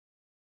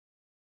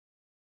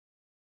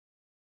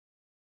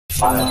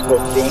I'm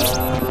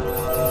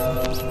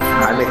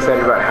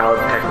excited about how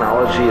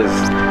technology is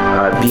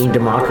being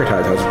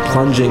democratized, how it's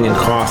plunging in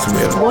cost.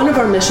 One of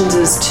our missions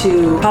is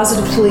to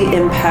positively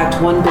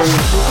impact 1 billion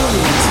people in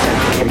the next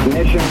decade.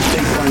 Ignition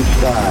sequence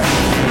start.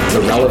 The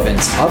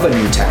relevance of a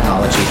new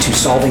technology to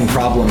solving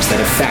problems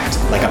that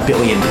affect like 1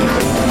 billion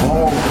people.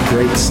 All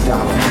great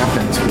stuff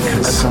happens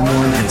because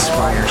someone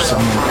inspires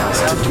someone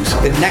else to do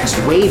something. The next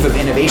wave of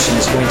innovation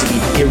is going to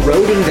be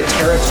eroding the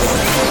territory.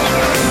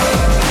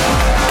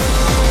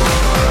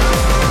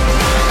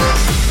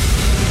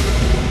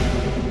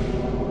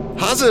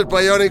 How's it,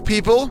 bionic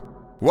people?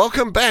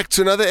 Welcome back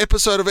to another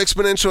episode of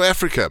Exponential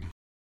Africa.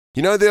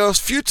 You know, there are a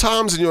few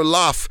times in your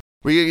life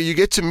where you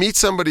get to meet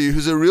somebody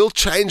who's a real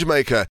change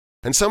maker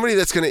and somebody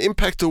that's going to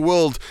impact the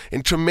world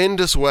in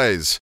tremendous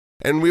ways.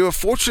 And we were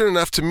fortunate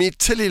enough to meet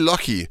Tilly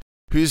Lockie,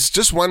 who's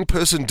just one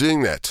person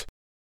doing that.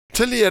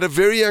 Tilly at a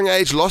very young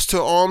age lost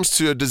her arms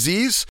to a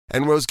disease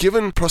and was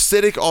given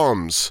prosthetic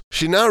arms.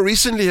 She now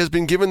recently has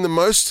been given the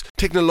most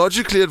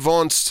technologically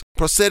advanced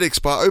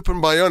prosthetics by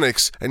Open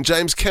Bionics and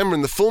James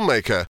Cameron, the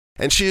filmmaker,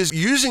 and she is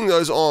using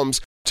those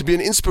arms to be an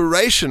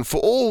inspiration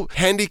for all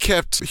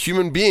handicapped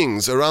human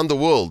beings around the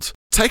world.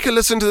 Take a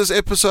listen to this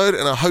episode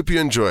and I hope you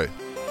enjoy.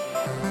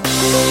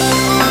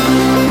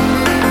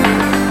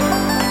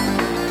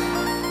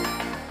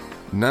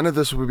 None of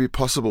this would be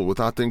possible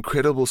without the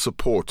incredible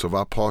support of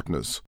our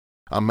partners.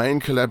 Our main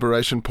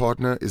collaboration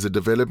partner is the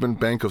Development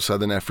Bank of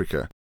Southern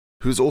Africa,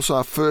 who is also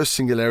our first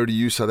Singularity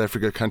U South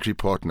Africa country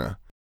partner.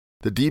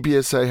 The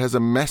DBSA has a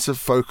massive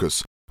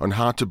focus on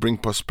how to bring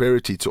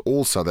prosperity to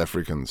all South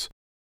Africans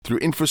through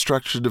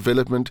infrastructure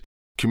development,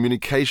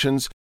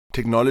 communications,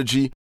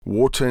 technology,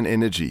 water and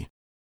energy,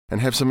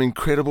 and have some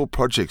incredible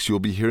projects you'll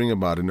be hearing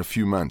about in a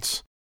few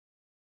months.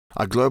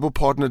 Our global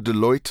partner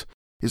Deloitte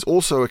is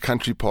also a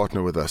country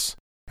partner with us,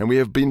 and we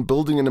have been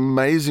building an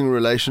amazing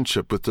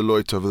relationship with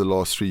Deloitte over the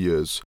last 3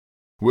 years.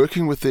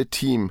 Working with their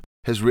team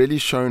has really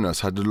shown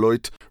us how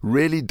Deloitte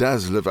really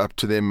does live up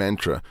to their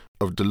mantra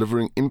of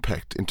delivering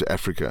impact into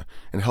Africa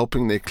and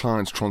helping their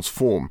clients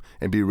transform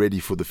and be ready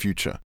for the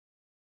future.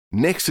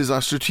 Next is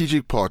our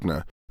strategic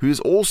partner, who is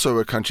also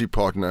a country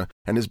partner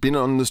and has been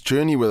on this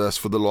journey with us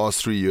for the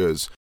last 3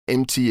 years,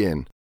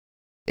 MTN.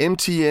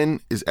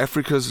 MTN is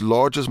Africa's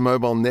largest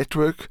mobile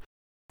network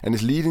and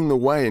is leading the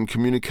way in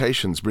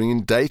communications,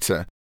 bringing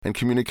data and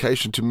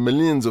communication to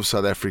millions of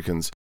South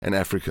Africans and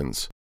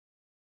Africans.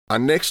 Our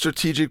next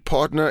strategic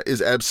partner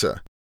is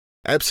ABSA.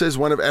 ABSA is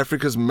one of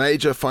Africa's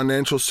major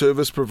financial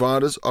service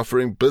providers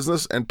offering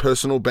business and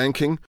personal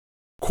banking,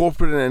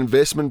 corporate and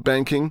investment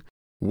banking,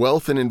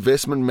 wealth and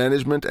investment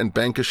management, and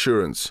bank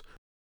assurance.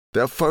 They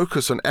are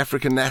focused on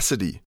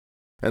Africanacity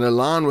and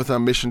align with our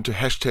mission to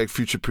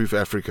 #futureproof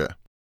Africa.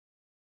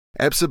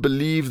 ABSA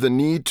believe the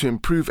need to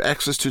improve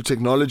access to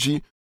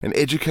technology and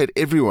educate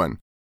everyone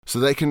so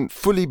they can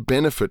fully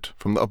benefit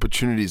from the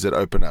opportunities that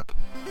open up.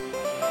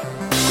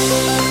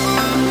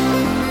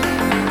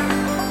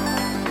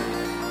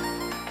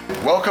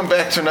 Welcome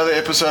back to another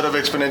episode of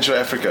Exponential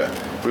Africa,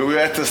 where we're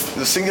at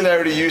the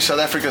Singularity U South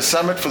Africa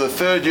Summit for the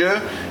 3rd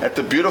year at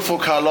the beautiful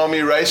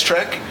Kyalami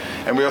racetrack,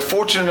 and we are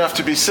fortunate enough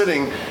to be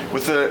sitting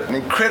with an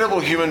incredible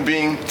human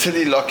being,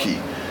 Tilly Lockie.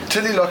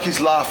 Tilly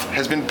Lockie's life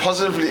has been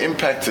positively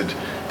impacted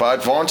by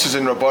advances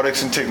in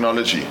robotics and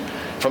technology.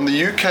 From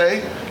the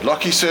UK,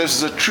 Lockie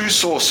serves as a true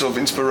source of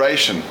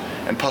inspiration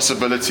and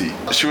possibility.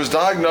 She was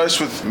diagnosed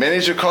with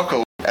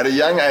meningococcal at a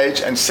young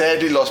age and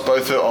sadly lost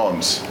both her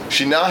arms.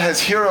 She now has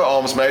hero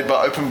arms made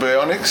by Open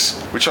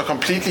Bionics, which are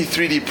completely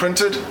 3D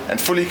printed and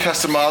fully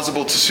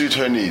customizable to suit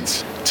her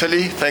needs.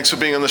 Tilly, thanks for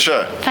being on the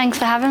show. Thanks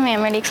for having me,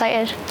 I'm really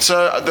excited.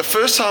 So the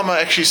first time I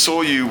actually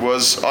saw you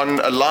was on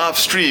a live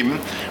stream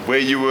where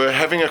you were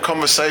having a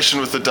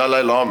conversation with the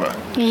Dalai Lama.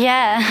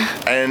 Yeah.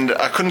 And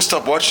I couldn't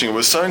stop watching. It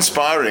was so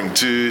inspiring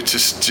to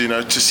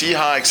see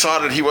how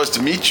excited he was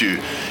to meet you,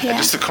 and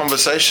just the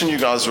conversation you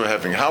guys were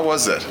having. How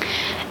was that?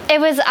 It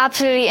was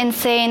absolutely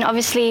insane.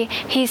 Obviously,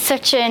 he's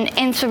such an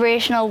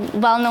inspirational,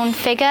 well-known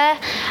figure,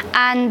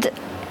 and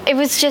it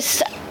was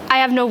just, I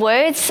have no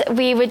words.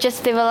 They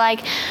were like,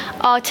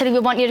 oh, Tilly, we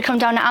want you to come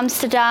down to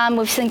Amsterdam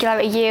with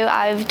Singularity U.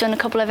 I've done a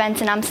couple of events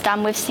in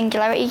Amsterdam with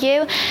Singularity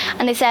U.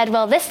 And they said,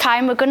 well, this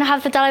time we're going to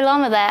have the Dalai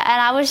Lama there.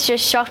 And I was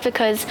just shocked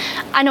because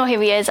I know who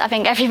he is. I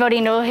think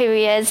everybody knows who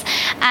he is.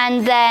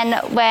 And then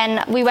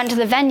when we went to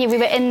the venue, we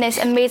were in this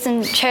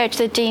amazing church,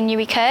 the Dean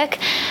Huey Kirk.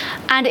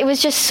 And it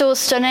was just so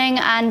stunning,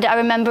 and I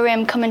remember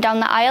him coming down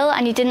the aisle,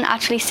 and you didn't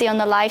actually see on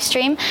the live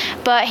stream,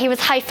 but he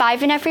was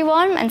high-fiving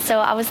everyone, and so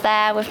I was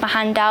there with my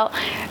hand out,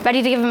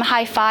 ready to give him a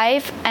high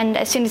five, and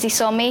as soon as he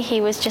saw me,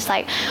 he was just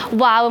like,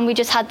 wow, and we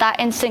just had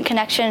that instant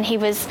connection.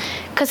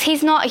 Because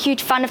he's not a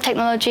huge fan of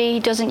technology, he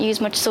doesn't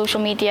use much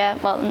social media,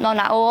 well, none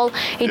at all.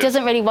 He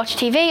doesn't really watch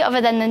TV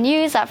other than the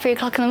news at 3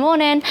 o'clock in the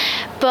morning,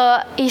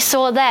 but he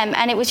saw them,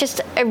 and it was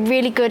just a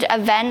really good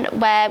event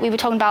where we were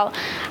talking about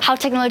how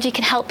technology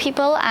can help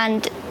people,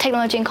 and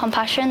technology and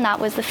compassion, that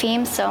was the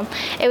theme, so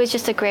it was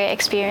just a great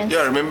experience. Yeah,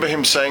 I remember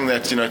him saying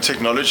that,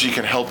 technology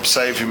can help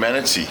save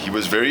humanity. He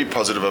was very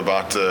positive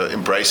about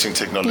embracing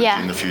technology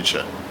in the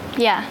future.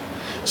 Yeah.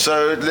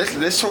 So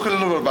let's talk a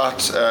little bit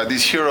about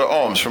these Hero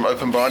arms from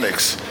Open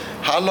Bionics.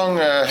 How long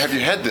have you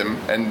had them,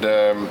 and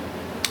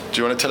do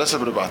you want to tell us a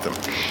bit about them?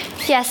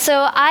 Yeah,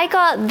 so I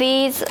got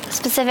these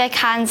specific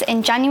hands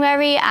in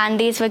January, and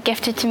these were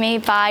gifted to me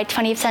by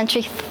 20th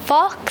Century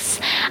Fox,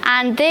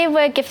 and they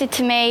were gifted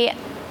to me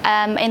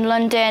in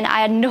London. I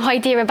had no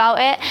idea about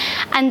it,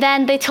 and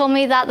then they told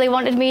me that they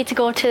wanted me to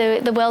go to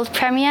the world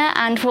premiere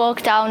and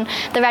walk down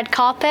the red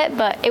carpet,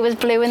 but it was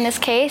blue in this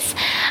case,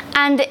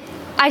 and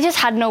I just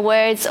had no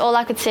words. All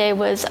I could say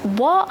was,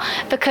 what?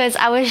 Because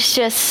I was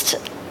just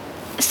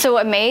so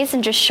amazed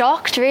and just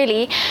shocked,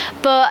 really.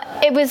 But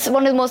it was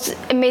one of the most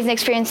amazing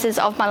experiences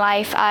of my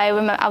life. I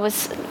remember I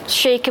was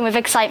shaking with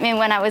excitement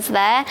when I was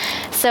there.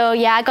 So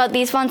yeah, I got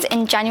these ones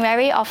in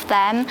January off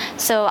them,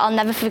 so I'll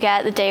never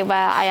forget the day where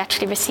I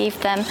actually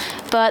received them.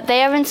 But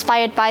they are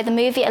inspired by the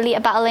movie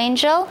Alita Battle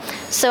Angel.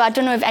 So I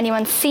don't know if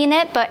anyone's seen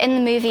it, but in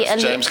the movie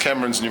James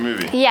Cameron's new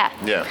movie. Yeah.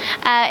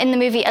 In the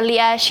movie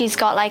Alita, she's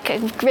got like a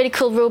really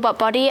cool robot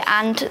body,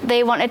 and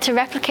they wanted to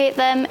replicate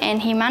them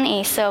in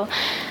humanity. So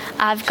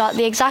I've got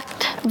the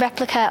exact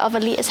replica of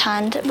Alita's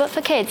hand, but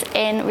for kids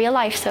in real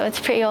life, so it's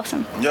pretty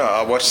awesome. Yeah,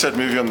 I watched that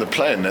movie on the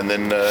plane, and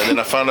then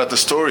I found out the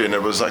story, and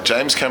it was like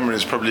James Cameron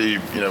is probably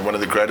one of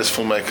the greatest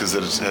filmmakers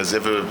that has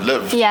ever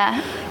lived. Yeah.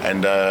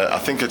 And I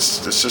think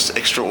it's just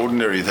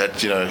extraordinary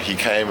that he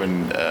came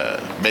and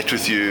met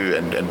with you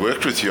and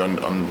worked with you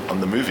on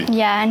the movie.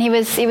 Yeah, and he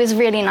was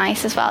really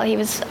nice as well. He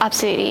was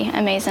absolutely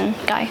amazing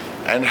guy.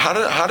 And how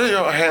do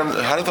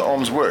the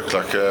arms work?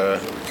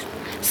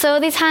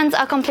 So these hands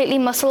are completely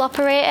muscle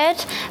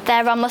operated.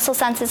 There are muscle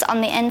sensors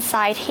on the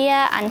inside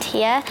here,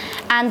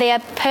 and they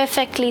are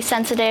perfectly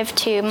sensitive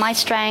to my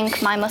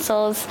strength, my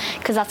muscles,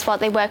 because that's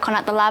what they work on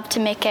at the lab to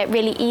make it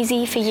really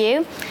easy for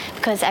you,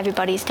 because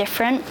everybody's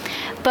different.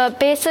 But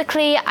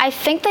basically, I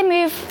think they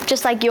move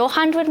just like your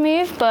hand would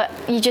move, but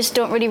you just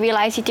don't really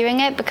realize you're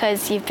doing it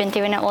because you've been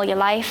doing it all your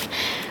life.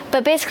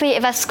 But basically,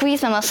 if I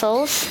squeeze my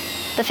muscles,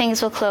 the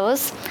fingers will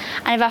close,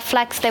 and if I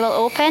flex, they will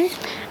open.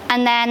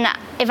 And then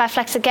if I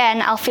flex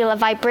again, I'll feel a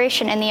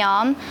vibration in the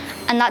arm,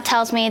 and that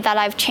tells me that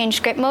I've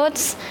changed grip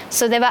modes.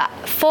 So there were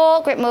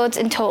 4 grip modes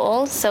in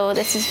total. So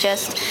this is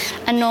just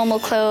a normal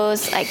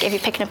close, like if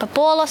you're picking up a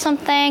ball or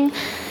something.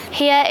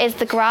 Here is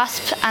the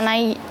grasp, and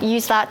I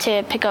use that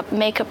to pick up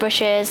makeup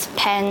brushes,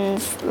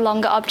 pens,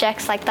 longer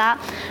objects like that.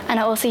 And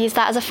I also use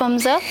that as a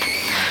thumbs up.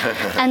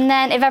 And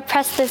then if I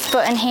press this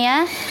button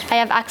here, I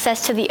have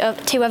access to the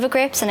 2 other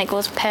grips, and it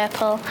goes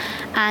purple.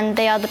 And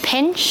they are the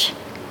pinch,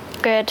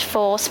 good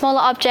for smaller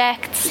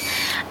objects,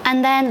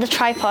 and then the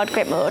tripod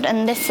grip mode,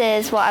 and this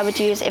is what I would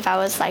use if I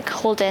was like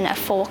holding a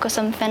fork or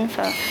something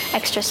for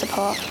extra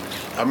support.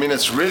 I mean,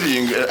 it's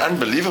really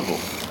unbelievable.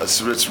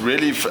 It's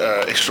really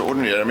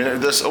extraordinary. I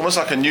mean, there's almost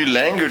like a new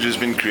language has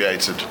been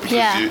created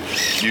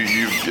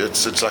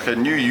because it's like a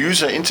new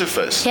user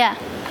interface. Yeah.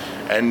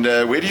 And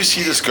where do you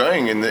see this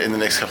going in the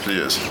next couple of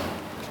years?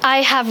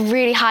 I have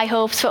really high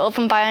hopes for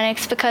Open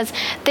Bionics because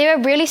they're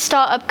a really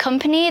start-up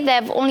company.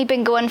 They've only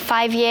been going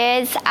 5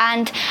 years,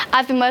 and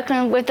I've been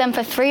working with them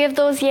for 3 of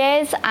those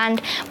years. And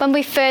when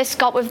we first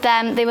got with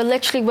them, they were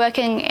literally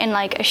working in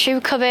like a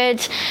shoe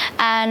cupboard,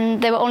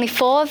 and there were only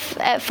 4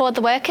 of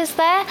the workers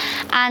there.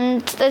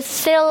 And there's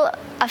still,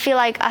 I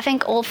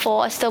think all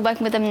 4 are still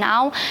working with them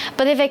now,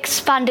 but they've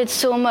expanded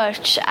so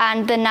much,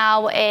 and they're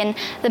now in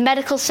the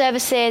medical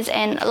services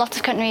in lots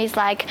of countries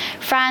like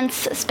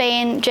France,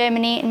 Spain,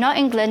 Germany, not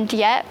England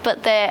yet,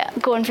 but they're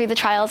going through the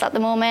trials at the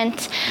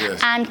moment. Yes.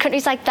 And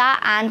countries like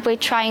that, and we're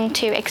trying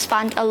to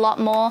expand a lot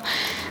more.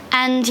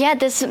 And yeah,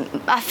 there's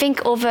I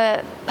think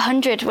over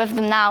 100 with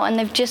them now, and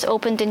they've just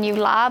opened a new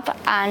lab,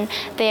 and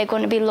they are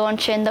going to be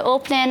launching the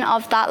opening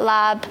of that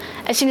lab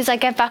as soon as I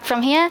get back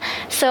from here.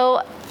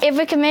 So if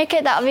we can make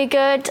it, that'll be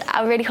good.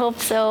 I really hope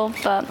so.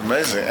 But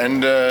amazing.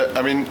 And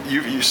I mean,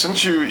 you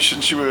since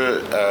you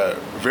were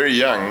very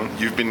young,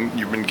 you've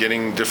been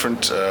getting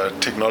different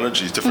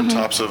technologies, different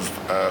types of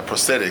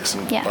prosthetics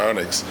and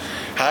bionics.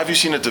 How have you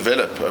seen it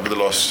develop over the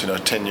last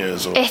 10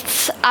 years? Or?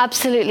 It's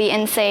absolutely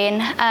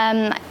insane.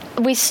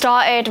 We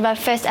started, my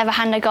first ever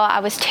hand I got, I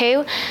was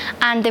 2,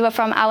 and they were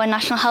from our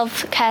national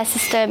health care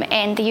system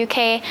in the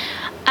UK.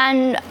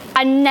 And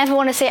I never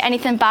want to say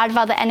anything bad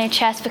about the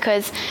NHS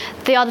because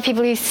they are the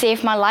people who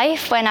saved my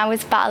life when I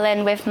was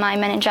battling with my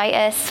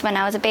meningitis when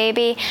I was a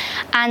baby.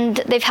 And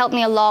they've helped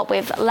me a lot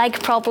with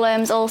leg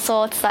problems, all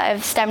sorts that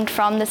have stemmed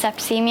from the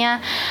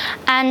septicemia.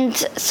 And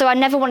so I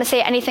never want to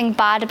say anything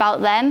bad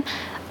about them,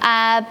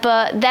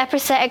 but their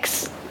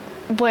prosthetics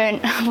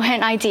weren't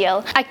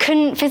ideal. I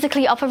couldn't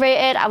physically operate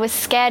it. I was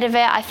scared of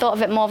it. I thought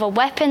of it more of a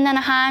weapon than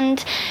a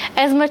hand.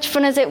 As much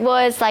fun as it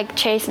was, like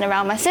chasing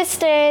around my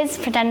sisters,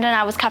 pretending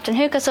I was Captain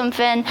Hook or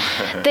something,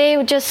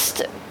 they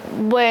just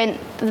weren't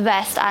the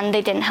best, and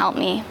they didn't help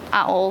me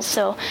at all.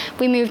 So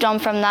we moved on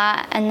from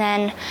that, and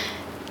then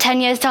 10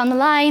 years down the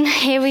line,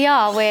 here we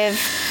are with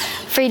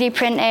 3D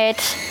printed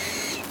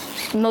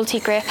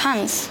multi-grip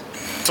hands.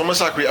 It's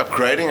almost like we're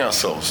upgrading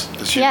ourselves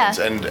as humans,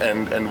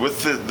 and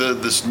with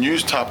this new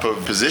type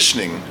of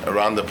positioning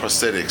around the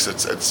prosthetics,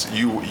 it's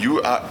you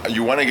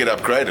want to get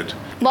upgraded.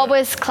 What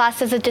was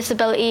classed as a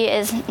disability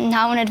is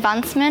now an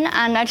advancement,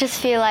 and I just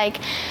feel like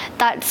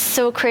that's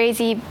so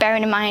crazy,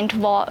 bearing in mind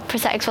what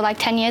prosthetics were like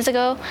 10 years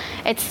ago.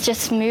 It's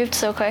just moved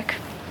so quick.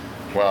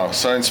 Wow,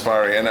 so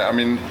inspiring. And I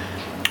mean,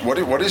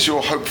 what is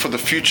your hope for the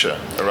future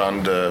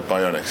around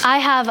bionics? I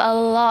have a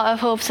lot of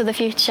hopes for the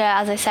future.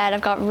 As I said, I've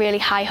got really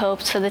high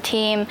hopes for the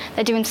team.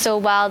 They're doing so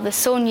well. They're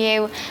so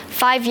new.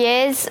 5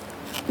 years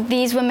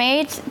these were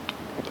made.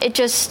 It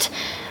just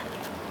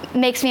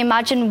makes me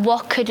imagine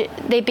what could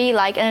they be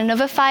like in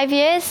another 5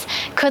 years.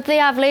 Could they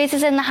have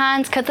lasers in the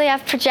hands? Could they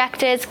have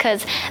projectors?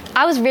 Because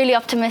I was really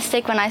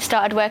optimistic when I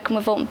started working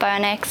with Open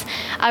Bionics.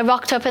 I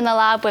rocked up in the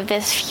lab with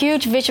this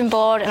huge vision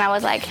board, and I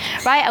was like,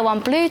 right, I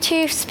want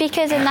Bluetooth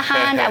speakers in the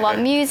hand, I want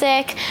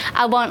music,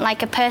 I want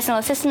like a personal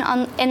assistant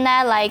in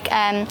there, like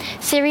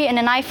Siri in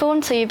an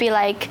iPhone. So you'd be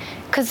like,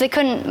 because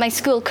my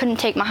school couldn't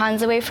take my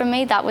hands away from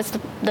me. That was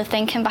the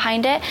thinking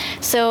behind it.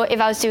 So if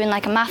I was doing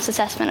like a maths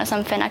assessment or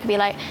something, I could be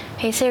like,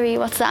 hey Siri,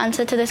 what's the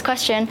answer to this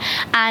question?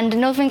 And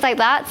things like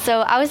that. So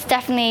I was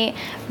definitely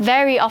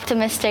very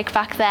optimistic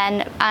back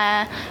then.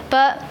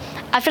 But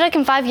I feel like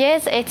in 5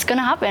 years, it's going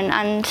to happen.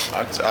 And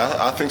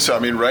I think so. I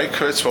mean, Ray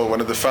Kurzweil,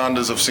 one of the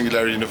founders of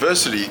Singularity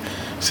University,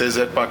 says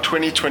that by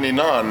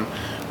 2029,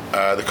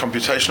 the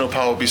computational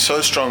power will be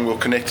so strong we'll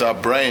connect our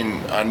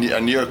brain, our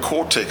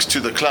neocortex, to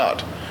the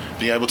cloud,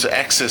 being able to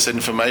access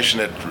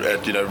information at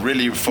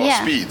really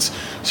fast speeds.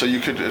 So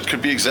it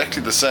could be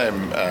exactly the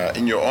same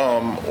in your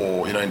arm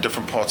or in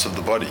different parts of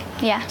the body.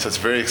 Yeah. So it's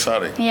very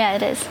exciting. Yeah,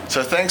 it is.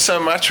 So thanks so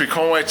much. We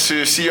can't wait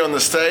to see you on the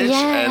stage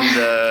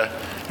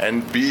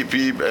and be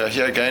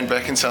here again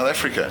back in South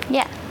Africa.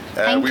 Yeah.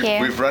 Thank you.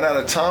 We've run out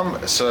of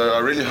time, so I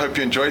really hope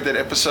you enjoyed that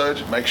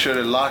episode. Make sure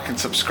to like and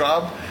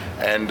subscribe.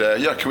 And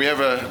can we have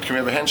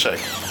a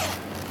handshake?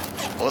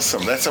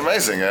 Awesome. That's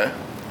amazing, eh?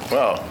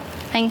 Wow.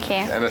 Thank you.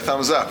 And a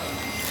thumbs up.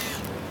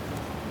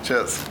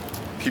 Cheers.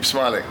 Keep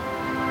smiling.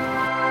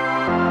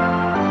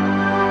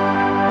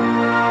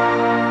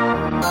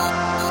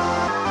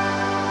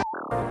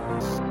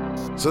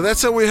 So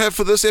that's all we have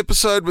for this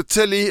episode with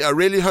Tilly. I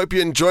really hope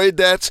you enjoyed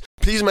that.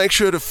 Please make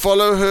sure to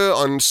follow her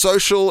on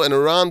social and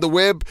around the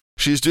web.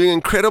 She's doing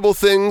incredible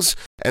things,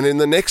 and in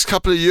the next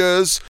couple of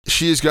years,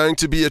 she is going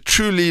to be a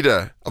true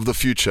leader of the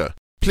future.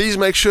 Please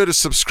make sure to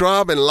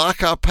subscribe and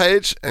like our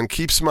page, and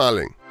keep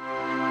smiling.